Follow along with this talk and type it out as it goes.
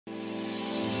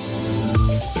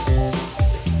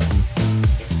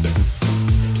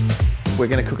we're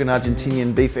going to cook an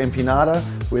Argentinian beef empanada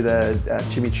with a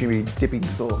chimichurri dipping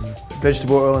sauce.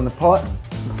 Vegetable oil in the pot,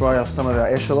 fry off some of our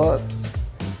echallots,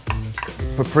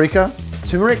 paprika,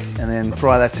 turmeric, and then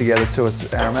fry that together till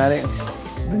it's aromatic.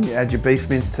 Then you add your beef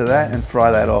mince to that and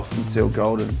fry that off until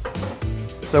golden.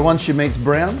 So once your meat's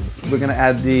brown, we're going to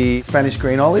add the Spanish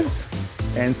green olives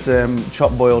and some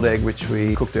chopped boiled egg, which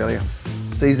we cooked earlier.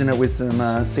 Season it with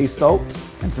some sea salt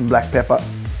and some black pepper.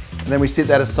 And then we sit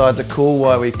that aside to cool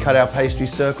while we cut our pastry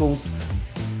circles.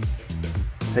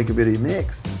 Take a bit of your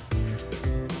mix,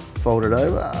 fold it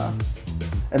over,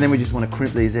 and then we just want to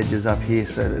crimp these edges up here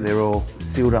so that they're all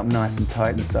sealed up nice and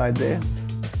tight inside there.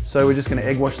 So we're just going to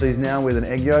egg wash these now with an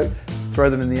egg yolk, throw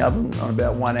them in the oven on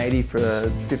about 180 for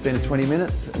 15 to 20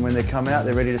 minutes, and when they come out,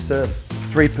 they're ready to serve.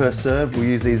 3 per serve. We'll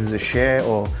use these as a share,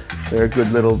 or they're a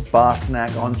good little bar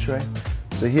snack entree.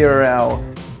 So here are our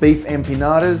beef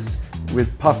empanadas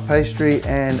with puff pastry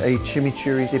and a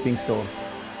chimichurri dipping sauce.